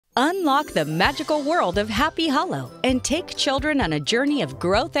Unlock the magical world of Happy Hollow and take children on a journey of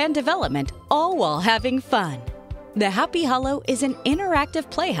growth and development, all while having fun. The Happy Hollow is an interactive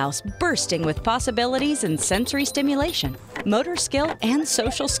playhouse bursting with possibilities in sensory stimulation, motor skill, and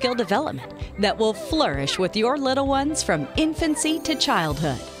social skill development that will flourish with your little ones from infancy to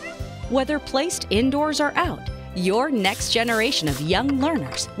childhood. Whether placed indoors or out, your next generation of young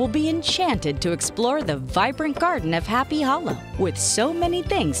learners will be enchanted to explore the vibrant garden of Happy Hollow with so many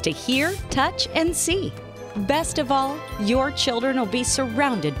things to hear, touch, and see. Best of all, your children will be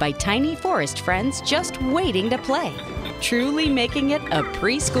surrounded by tiny forest friends just waiting to play, truly making it a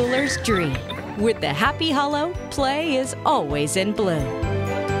preschooler's dream. With the Happy Hollow, play is always in bloom.